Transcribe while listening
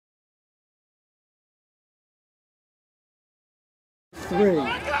4-3.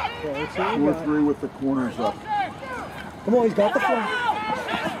 Okay, 4-3 with the corners up. Come on, he's got the front.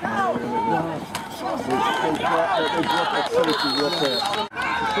 They brought that safety real fast.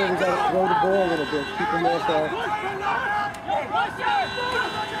 So we got to throw the ball a little bit, keep him off there.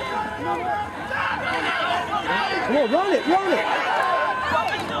 Come on, run it, run it!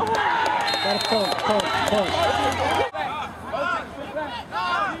 Got to pump.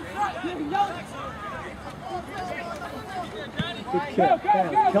 Good kick,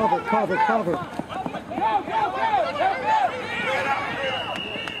 down, cover.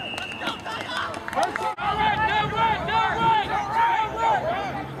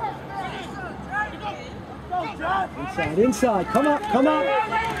 Inside, come up.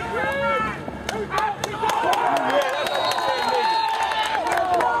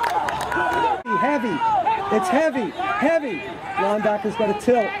 Heavy, it's heavy. Linebacker's got to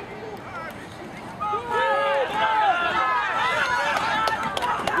tilt.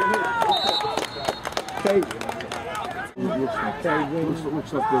 Okay, looks like they're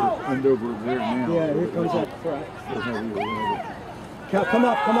end over there now. Yeah, here comes that crack. Come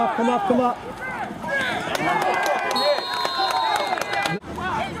up.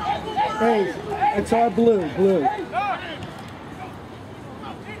 Hey, it's our blue. Go.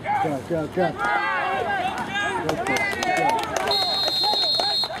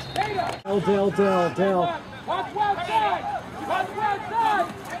 Dell.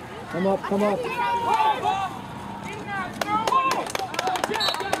 Come up.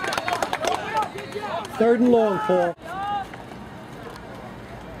 Third and long, Paul.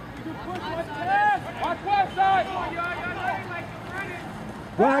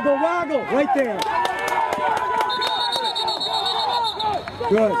 Waggle, right there.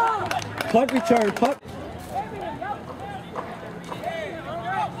 Good. Punt return, punt.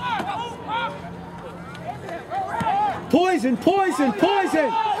 Poison!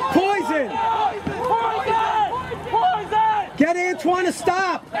 Get Antoine to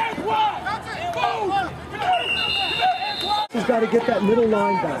stop! He's got to get that middle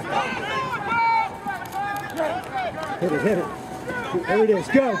line back. Hit it. There it is.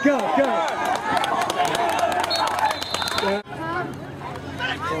 Go.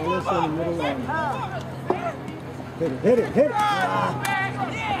 On the middle line. Hit it.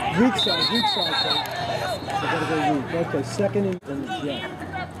 Weak side. I gotta go weak. Okay, second and yeah.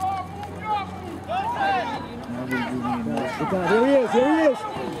 Here he is.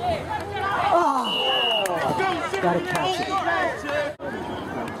 Oh! Gotta catch it.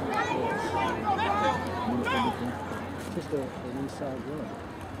 Just an inside run.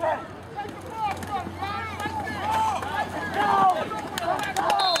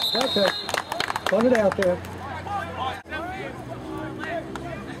 Okay, run it out there.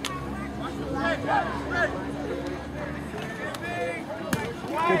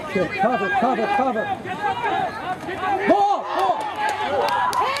 Good kick. Cover. Ball!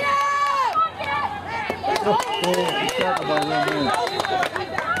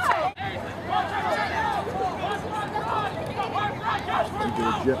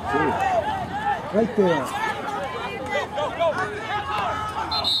 Right there.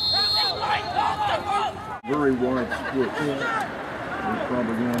 Very wide split. Yeah.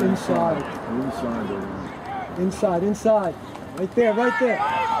 Probably going Inside. Right there.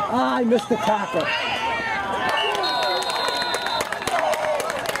 Ah, I missed the tackle.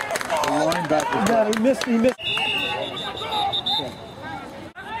 The linebacker. No, he missed.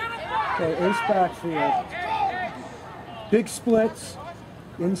 Okay, ace backfield. Big splits.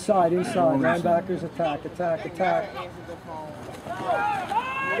 Inside. Linebackers attack.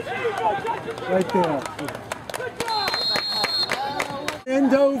 Right there.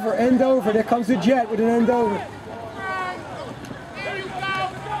 End over. There comes the jet with an end over.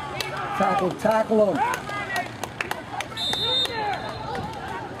 Tackle him.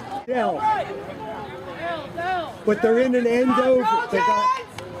 Down. But they're in an end over. They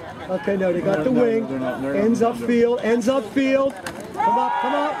got the wing. Ends upfield. Come up.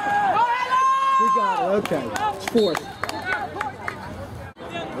 We got it. Okay. It's fourth.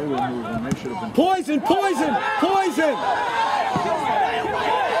 They were moving. They should have been. Poison!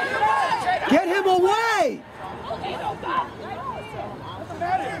 Get him away!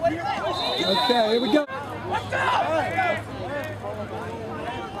 Okay, here we go.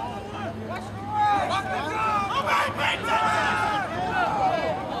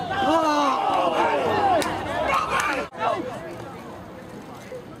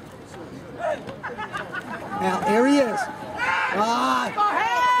 Now, there he is.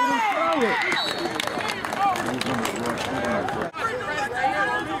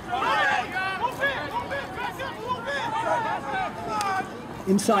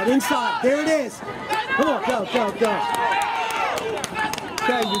 Inside, inside. There it is. Come on, go, go, go.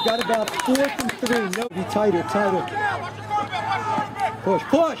 Okay, you got about 4th and 3. No, be tighter, tighter. Push,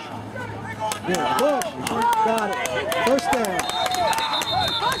 push. Yeah, push. Got it. First down.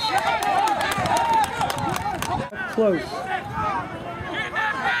 Close.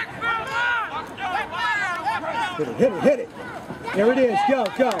 Hit it, hit it, hit it. There it is. Go,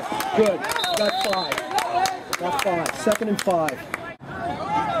 go. Good. Got 5. Got 5. 2nd and 5.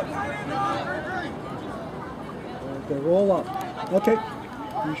 Okay, roll up. Okay.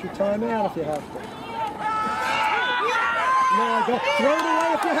 Use your timeout if you have to. No, go. Throw it away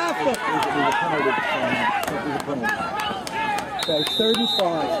if you have to. Okay, 3rd and 5.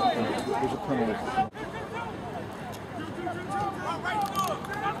 There's a penalty.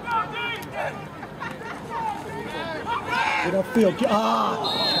 Get upfield.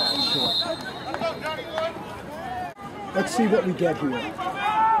 Short. Let's see what we get here.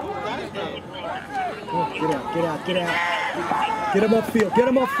 Oh, get out, get out, get out. Get him upfield, get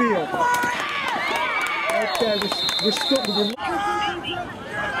him upfield. Okay, we're still.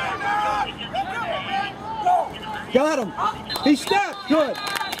 Got him. He stepped. Good.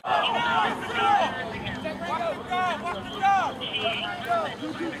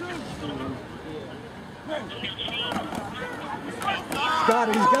 He's got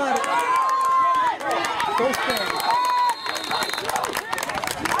it, he's got it. First down.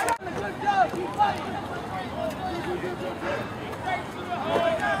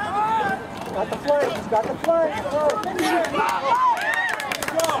 Got the flank, he's got the flank.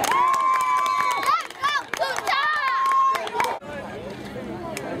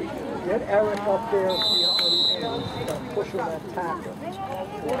 Get Eric up there and push with that tackle.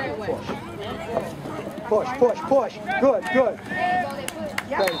 Push, push, push. Good, good.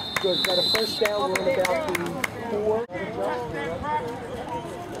 Okay, good. Got a first down. We're in about the 4.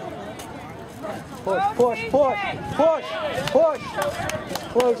 Push, push, push, push, push. He's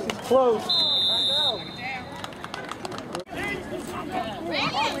close, he's close.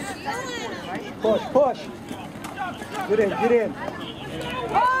 Push, push. Get in, get in.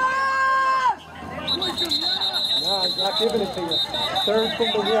 No, he's not giving it to you. 3rd from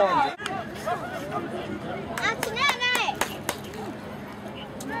the 1.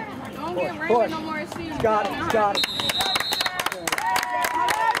 Push. He's got it, he's got it.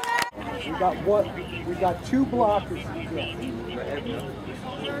 We got what? We got 2 blockers.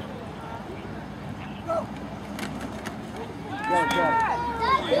 Go, go.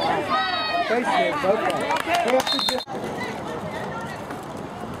 Face hands, okay.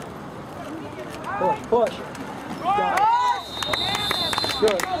 Push, push. Got it.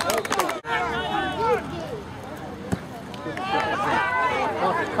 Good, okay.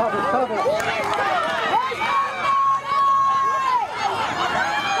 Cover, cover.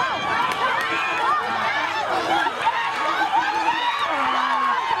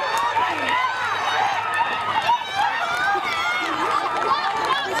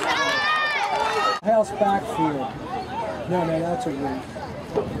 House backfield. No, that's a win.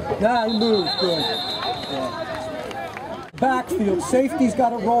 Nah, he moved. Good. Yeah. Backfield. Safety's got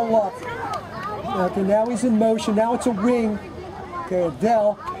to roll up. Okay, now he's in motion. Now it's a wing. Okay,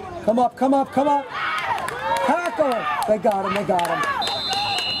 Adele. Come up, come up, come up. Tackle. They got him, they got him.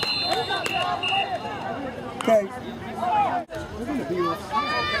 Okay. We're going to be with...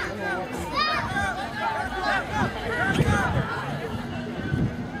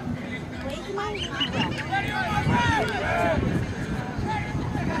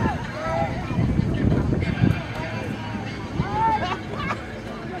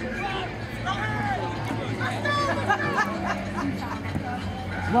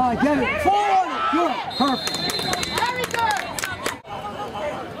 Come on, get it. 4 on it. Good. Perfect. Very good.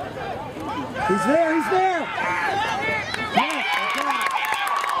 He's there. He's there. Yeah,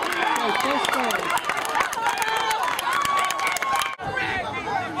 okay, first down.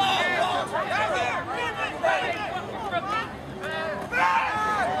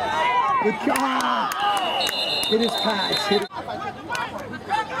 Good job. Hit his pads. Hit it.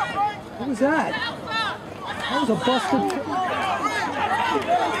 What was that? That was a busted.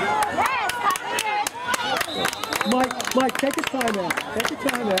 Mike, take a timeout. Take a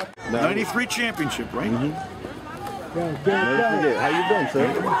timeout. 93 championship, right? Mm-hmm. Go, go, go. How you doing, sir?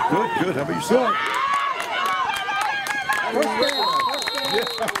 Good, good. How about yourself?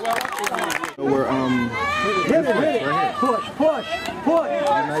 We're hit it. Push, push, push.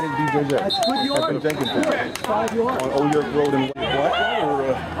 United DJJ. That's good yard. Jenkins. 5 yards. On Old York Road in Black or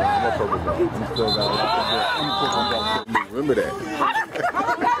no purple? I'm still got it. Remember that.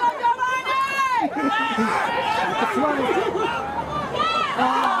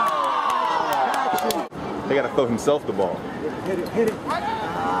 They got to throw himself the ball. Hit it, hit it.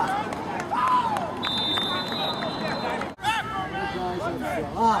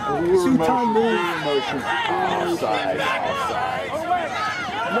 Two-time move. Offside.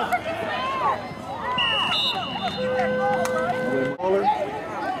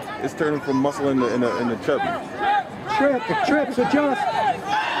 It's turning from muscle into chubby. Trips, adjust.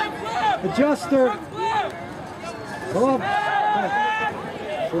 Adjuster. Come on.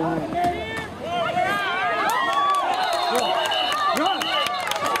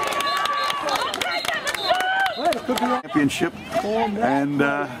 Championship, and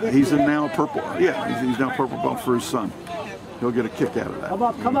he's in now purple. Yeah, he's now purple belt for his son. He'll get a kick out of that.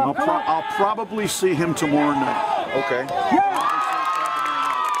 Come up. I'll probably see him tomorrow night. Okay.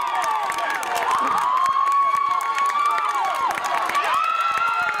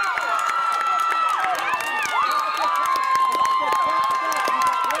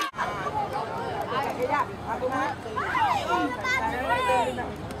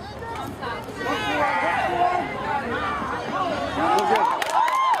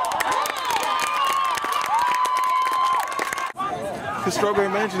 Because Strawberry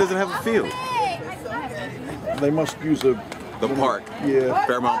Mansion doesn't have a field. They must use the park. Yeah.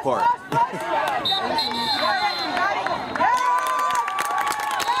 Fairmount Park.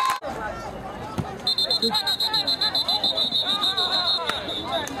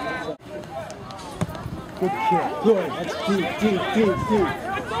 Good kick. Good. That's deep.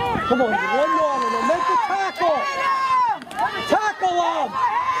 Come on, one more. Make the tackle. Tackle him.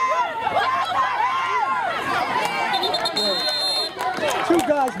 Two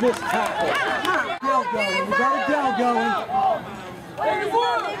guys missed tackle. Dell going. We got a Dell going.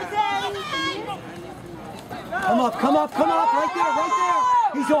 Come up. Right there.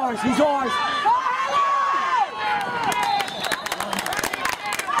 He's ours.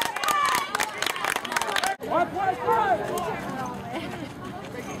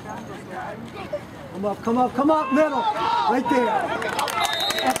 Come up, middle. Right there.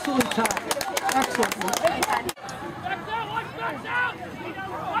 Excellent tackle. Excellent.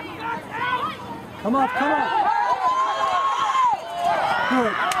 Come up.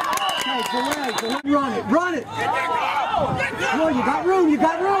 Good. Okay, go away. Run it. Come on, you got room.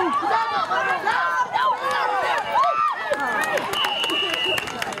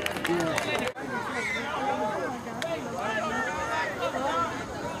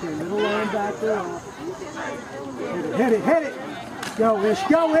 Little linebacker. Hit it. Go, Ish.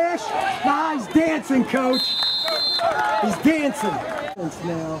 Nah, he's dancing, coach. He's dancing.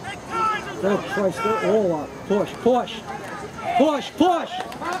 Now. Oh, Christ, they're all up. Push.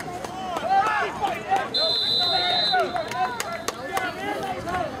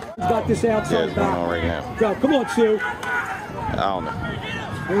 He's got this outside back. Going on right now. Go, come on, Sue. I don't know.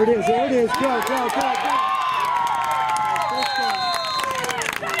 There it is. Go.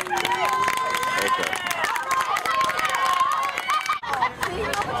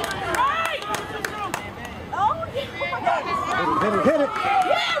 Hit it.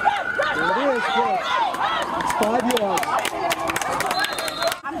 There it is, good. It's 5 yards.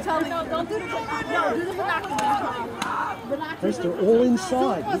 I'm telling you, don't do the binoculars. They're all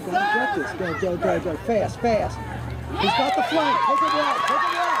inside. You gotta get this. Go. Fast. He's got the flank. Take it right.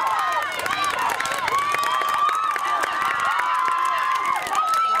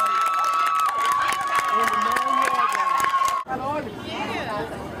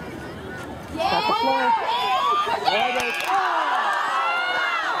 Got the flank.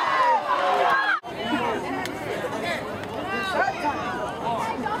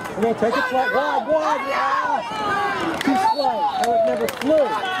 Come on, take it flat. Wide. Too slow. Oh, it never flew.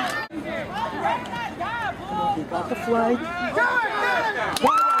 You got the flank.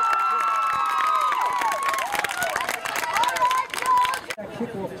 That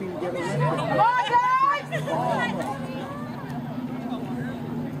kickoff team get elected.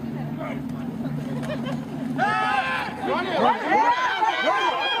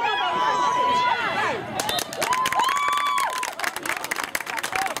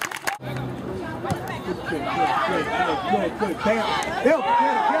 Good. Bam. Bill, get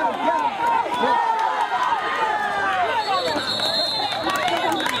him.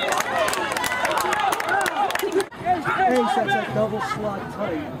 Ace, that's a double slot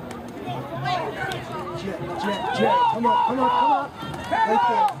tight. Jet. Come up. Right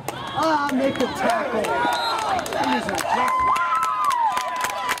there. Make the tackle.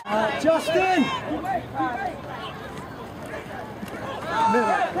 Justin.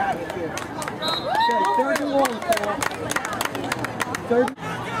 Middle. Okay, 3rd and 1, Paul. 3rd.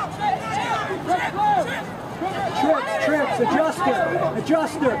 Trips.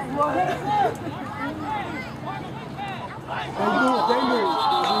 Adjuster.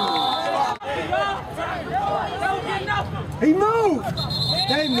 He moved!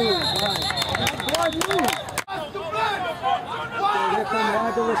 They moved! Right. Blood moved! Here comes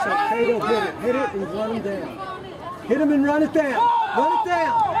Aguilas. Cato hit it. Hit it and run him down. Hit him and run it down. Run it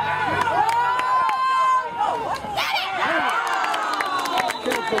down!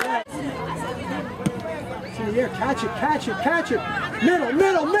 It's in the air. Catch it, catch it, catch it! Middle,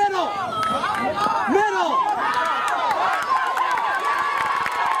 middle, middle! Middle!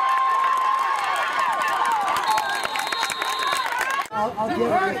 I'll get it.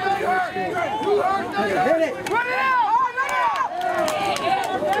 Hit it! Run it out!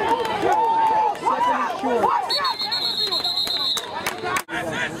 Second and short.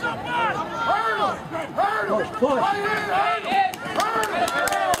 Push.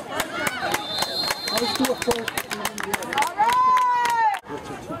 Let's do a first.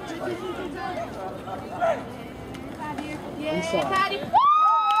 Inside.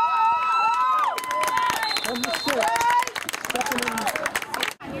 From the six. Second and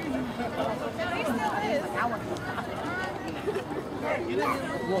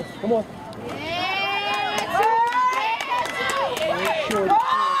come on.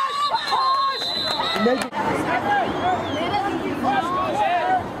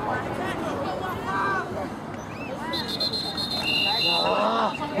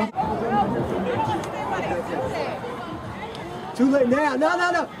 Too late now.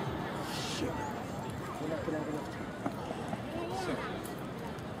 No. Shit. We're not gonna have enough time.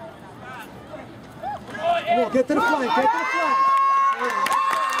 Come on, get to the flank. Get to the flank.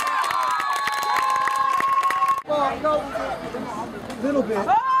 Little bit. Come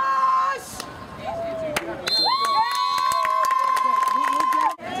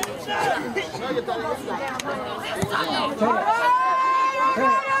on.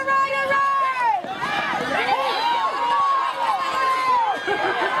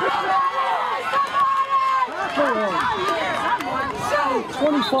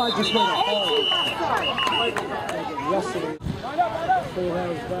 25 just went up. Wrestling. Full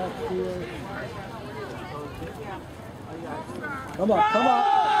hands back here. Come on.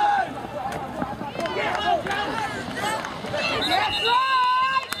 That's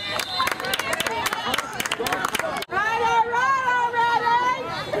right!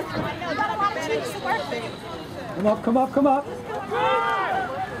 Come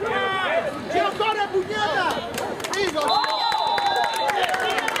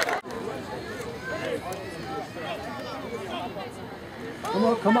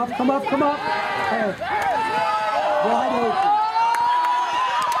up. Come up. Hey. Wide open.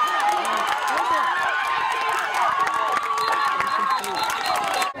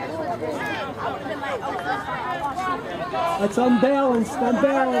 That's unbalanced.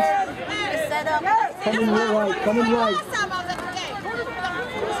 Coming right. Come on.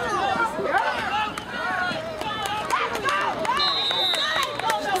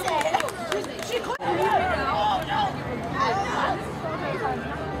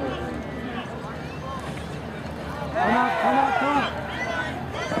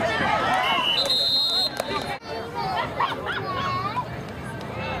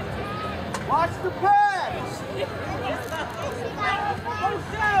 Watch the pass!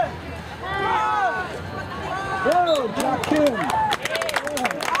 Go, Jack Kim!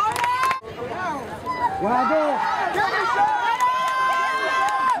 Waggle!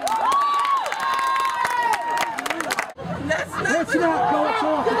 Let's not go, it's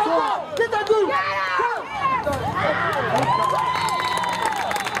off! Get that dude!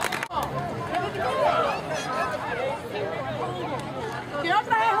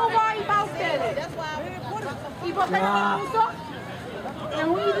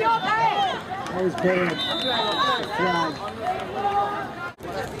 That was bad. Flag.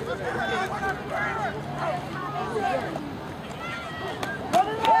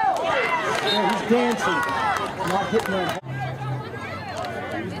 Yeah, he's dancing. Not hitting that.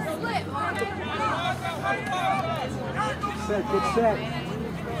 Good set.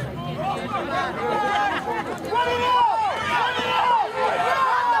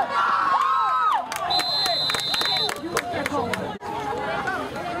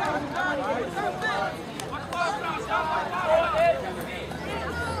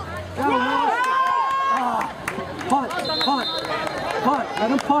 Punt. Let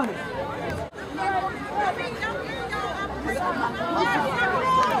him punt it.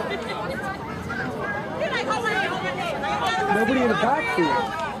 Nobody in the backfield.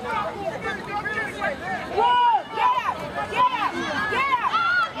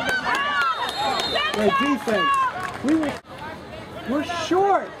 Great defense. We're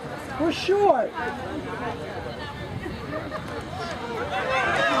short.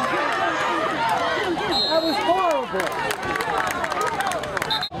 ball.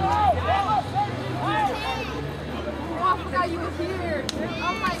 You were here.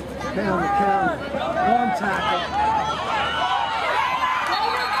 Oh my God. Count. Long tackle.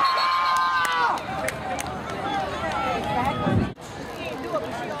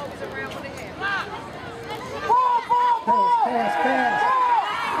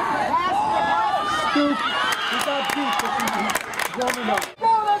 Pass. Scoop. He got beat, but he's drumming up.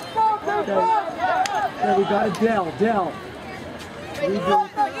 Okay, we got a Dell.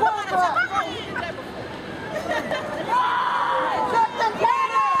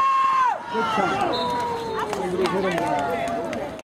 Good time. Somebody hit him there.